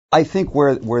I think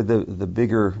where the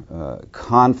bigger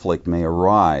conflict may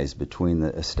arise between the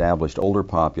established older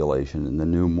population and the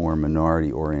new, more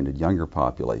minority-oriented younger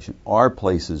population are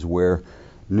places where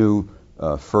new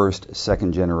first,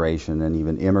 second generation, and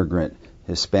even immigrant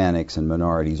Hispanics and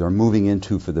minorities are moving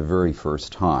into for the very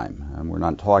first time. And we're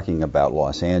not talking about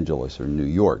Los Angeles or New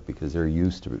York, because they're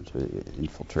used to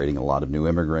infiltrating a lot of new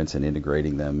immigrants and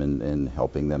integrating them and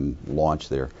helping them launch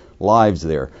their lives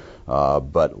there.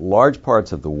 But large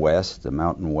parts of the West, the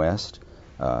Mountain West,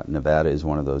 Nevada is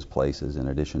one of those places, in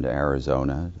addition to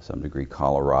Arizona, to some degree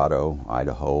Colorado,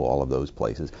 Idaho, all of those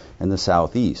places, and the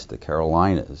Southeast, the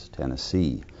Carolinas,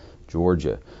 Tennessee,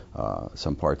 Georgia,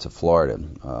 some parts of Florida.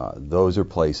 Those are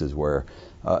places where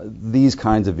these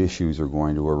kinds of issues are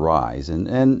going to arise.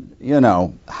 And you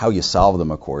know, how you solve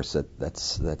them, of course,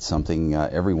 that's something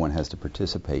everyone has to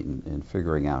participate in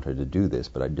figuring out how to do this.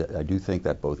 But I do think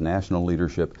that both national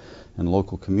leadership and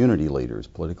local community leaders,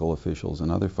 political officials and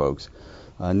other folks,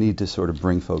 need to sort of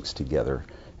bring folks together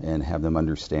and have them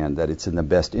understand that it's in the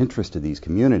best interest of these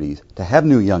communities to have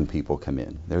new young people come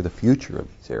in. They're the future of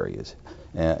these areas,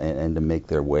 and to make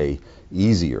their way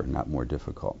easier, not more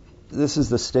difficult. This is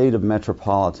the state of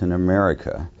metropolitan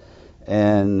America,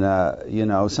 and you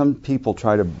know, some people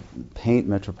try to paint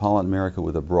metropolitan America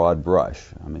with a broad brush.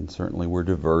 I mean, certainly we're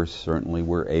diverse, certainly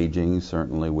we're aging,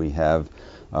 certainly we have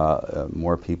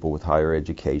more people with higher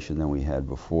education than we had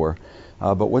before.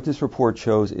 But what this report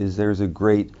shows is there's a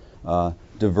great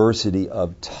diversity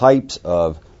of types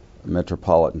of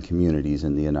metropolitan communities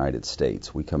in the United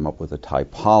States. We come up with a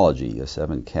typology, a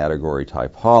 7-category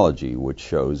typology, which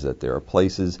shows that there are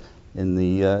places in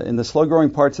the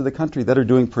slow-growing parts of the country that are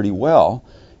doing pretty well,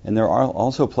 and there are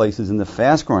also places in the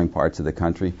fast-growing parts of the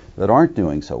country that aren't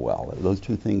doing so well. Those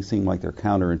two things seem like they're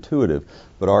counterintuitive,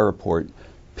 but our report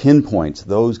pinpoints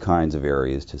those kinds of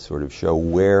areas to sort of show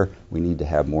where we need to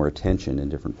have more attention in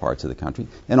different parts of the country,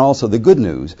 and also the good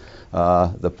news,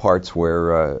 the parts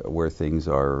where things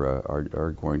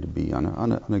are going to be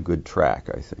on a good track,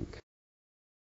 I think.